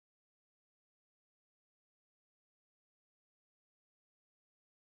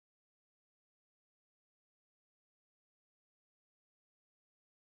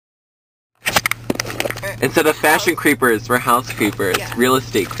Instead of fashion creepers, we're house creepers. Yeah. Real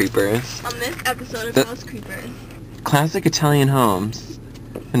estate creepers. On this episode of House Creepers. Classic Italian homes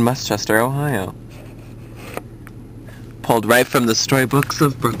in Westchester, Ohio. Pulled right from the storybooks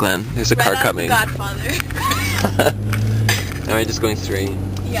of Brooklyn. There's a car coming. Godfather. Am I just going straight?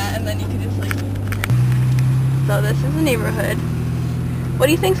 Yeah, and then you can just like... So this is the neighborhood. What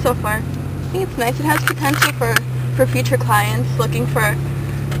do you think so far? I think it's nice. It has potential for future clients looking for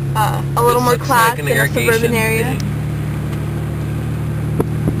a little more class in a suburban area.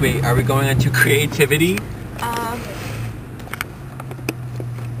 Wait, are we going into creativity?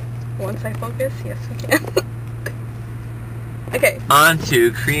 Once I focus, yes we can. Okay. On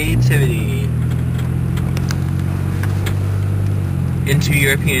to creativity. Into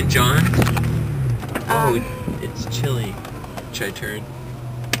European jaunt. Oh, it's chilly. Should I turn?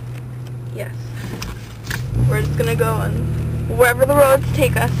 Yes. We're just gonna go on wherever the roads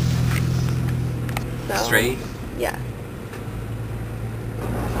take us. So, straight? Yeah.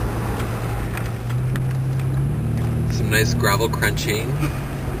 Some nice gravel crunching.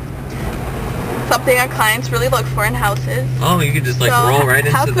 Something our clients really look for in houses. Oh, you could just like roll right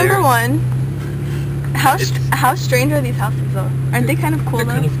into house there. House number one. How strange are these houses though? Aren't they kind of cool though?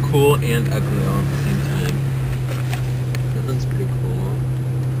 They're kind of cool and ugly all at the same time. That one's pretty cool.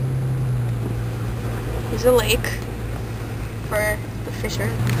 There's a lake for the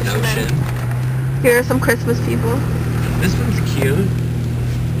fishers. An ocean. Here are some Christmas people. This one's cute.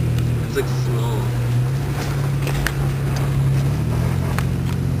 It's like small.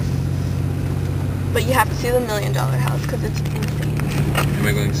 But you have to see the $1 million house because it's insane. Am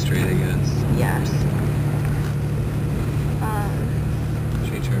I going straight, I guess? Yes.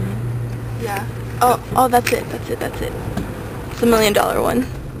 Should we turn? Yeah. Oh, that's it. It's the $1 million one.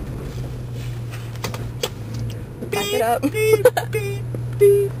 Back it up.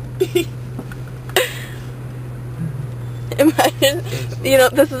 Imagine,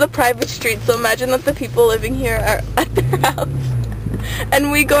 this is a private street, so imagine that the people living here are at their house. And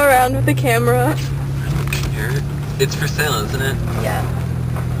we go around with the camera. It's for sale, isn't it? Yeah.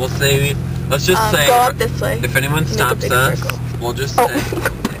 We'll say, let's just say, go up this way. If anyone stops us, we'll just say,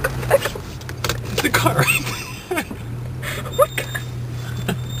 the car right there. Oh my god.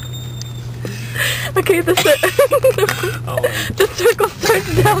 Okay, the circle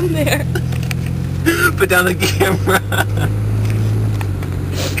starts down there. Put down the camera.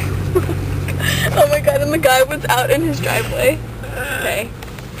 Oh my god, and the guy was out in his driveway. Okay,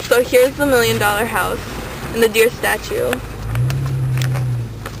 so here's the $1 million house and the deer statue.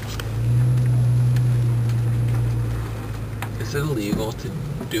 Is it illegal to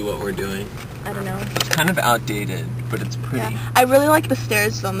do what we're doing? I don't know. It's kind of outdated, but it's pretty. Yeah. I really like the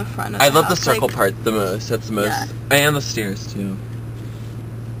stairs on the front of the house. I love the circle like, part the most. That's the most. Yeah. And the stairs too.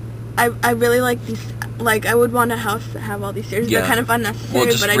 I really like these. Like, I would want a house that have all these stairs. Yeah. They're kind of unnecessary. Well,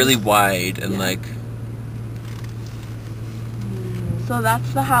 just really wide and like. So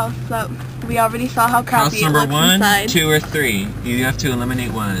that's the house that we already saw how crappy it looks inside. House number 1, 2, or 3. You have to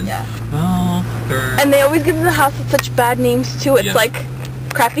eliminate one. Yeah. Well, and they always give the house such bad names too. It's like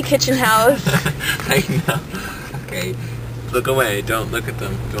crappy kitchen house. I know. Okay. Look away. Don't look at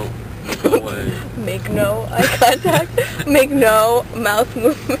them. Don't look away. Make no eye contact. Make no mouth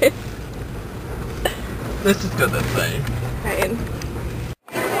movement. Let's just go this way. Right.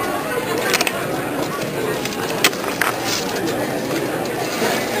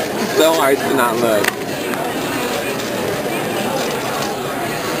 So hard to not look.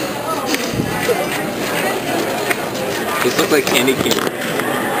 This looks like candy cane.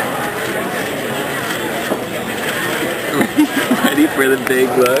 Ready for the big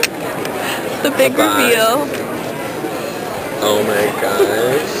look? The big reveal. Oh my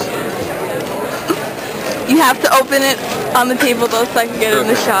gosh. You have to open it on the table though so I can get it in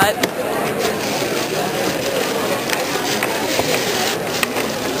the shot.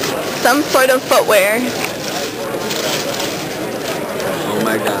 Some sort of footwear. Oh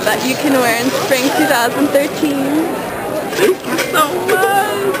my god. That you can wear in spring 2013. Thank you so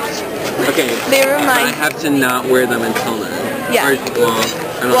much. Okay. They remind. I have to not wear them until then. Yeah. Or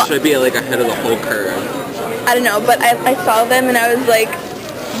should I be like ahead of the whole curve? I don't know, but I saw them and I was like,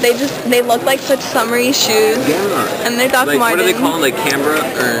 they look like such summery shoes. Yeah. And they're Doc like, Martens. What are they called? Like Canberra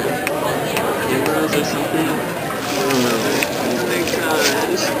or Canberras or something? I don't know. Oh my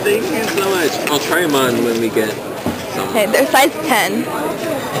gosh. Thank you so much. I'll try them on when we get some. Okay, they're size 10.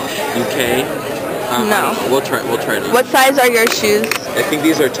 UK? No. We'll try them. What size are your shoes? I think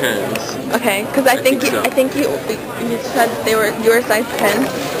these are 10s. Okay, because I think you said you were size 10,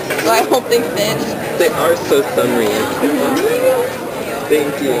 so I hope they fit. They are so summery.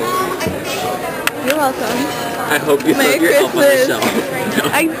 Thank you. You're welcome. I hope you Merry love your elf on the Christmas.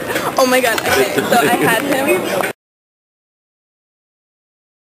 shelf. Oh my god, okay, so I had him